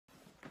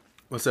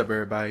What's up,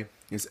 everybody?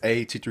 It's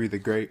A23 the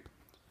Great,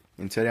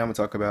 and today I'm gonna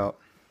talk about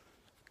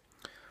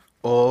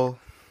oil,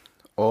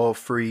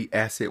 oil-free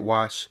acid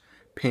wash,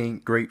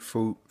 pink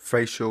grapefruit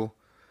facial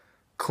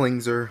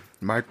cleanser,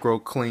 micro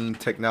clean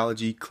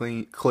technology,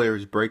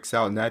 clears, breaks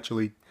out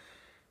naturally,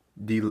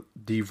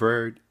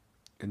 devered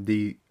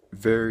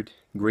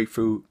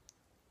grapefruit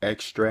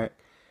extract,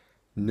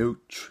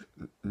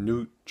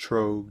 neutrogena,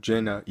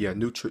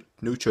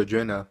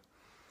 neutrogena,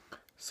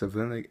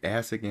 Savalinic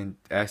acid and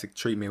acid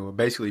treatment will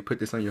basically put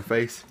this on your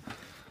face.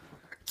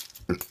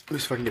 Let's see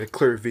if I can get a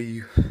clear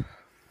view.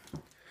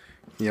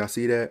 Y'all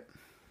see that?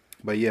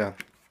 But yeah,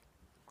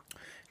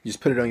 you just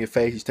put it on your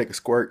face. You just take a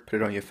squirt,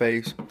 put it on your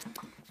face. You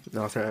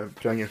know what I'm saying?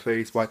 Put it on your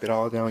face, wipe it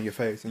all down your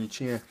face and your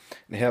chin.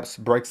 And it helps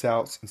breaks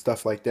outs and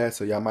stuff like that.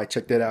 So y'all might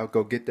check that out.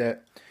 Go get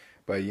that.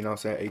 But you know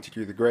what I'm saying?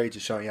 A23 the Great,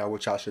 just showing y'all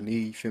what y'all should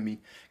need. You feel me?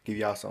 Give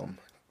y'all some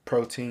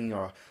protein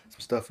or some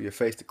stuff for your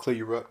face to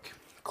clear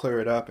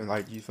it up, and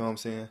like, you feel what I'm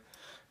saying?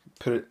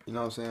 Put it, you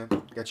know what I'm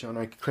saying? Got you on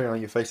there, clear it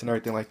on your face and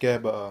everything like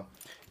that. But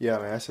yeah,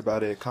 man, that's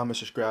about it. Comment,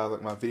 subscribe,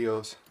 like my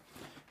videos,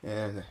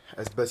 and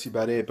that's basically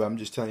about it. But I'm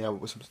just telling y'all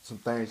some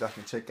things I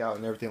can check out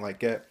and everything like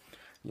that.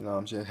 You know,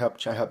 I'm just trying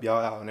to help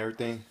y'all out and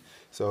everything.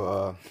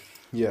 So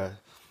yeah,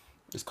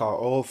 it's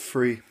called oil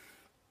free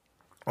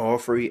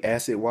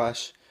acid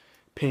wash,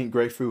 pink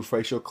grapefruit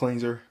facial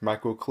cleanser,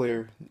 micro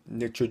clear,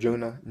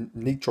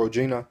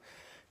 neutrogena.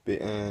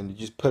 And you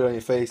just put it on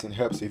your face, and it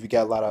helps if you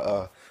got a lot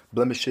of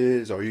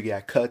blemishes or you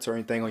got cuts or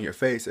anything on your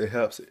face. It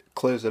helps, it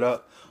clears it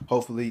up,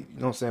 hopefully. You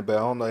know what I'm saying? But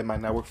I don't know, it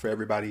might not work for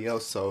everybody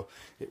else. So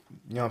you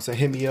know what I'm saying,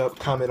 hit me up,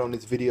 comment on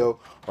this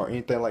video or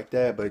anything like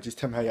that. But just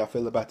tell me how y'all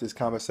feel about this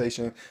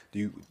conversation. Do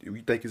you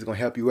think it's gonna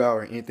help you out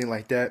or anything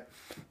like that?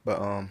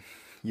 But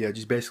yeah,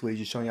 just basically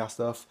just showing y'all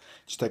stuff.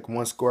 Just take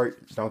one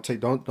squirt. Don't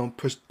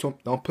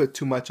put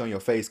too much on your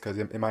face, because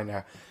it might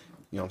not,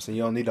 you know what I'm saying,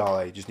 you don't need all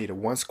that. You just need a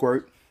one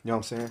squirt. You know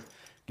what I'm saying?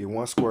 Get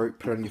one squirt,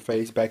 put it on your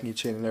face, back in your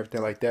chin and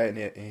everything like that,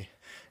 and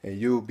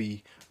you'll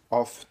be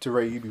off to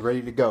ready. You'll be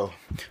ready to go.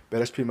 But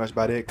that's pretty much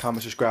about it.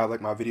 Comment, subscribe,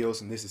 like my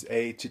videos, and this is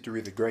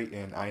A23 the Great,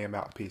 and I am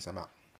out. Peace. I'm out.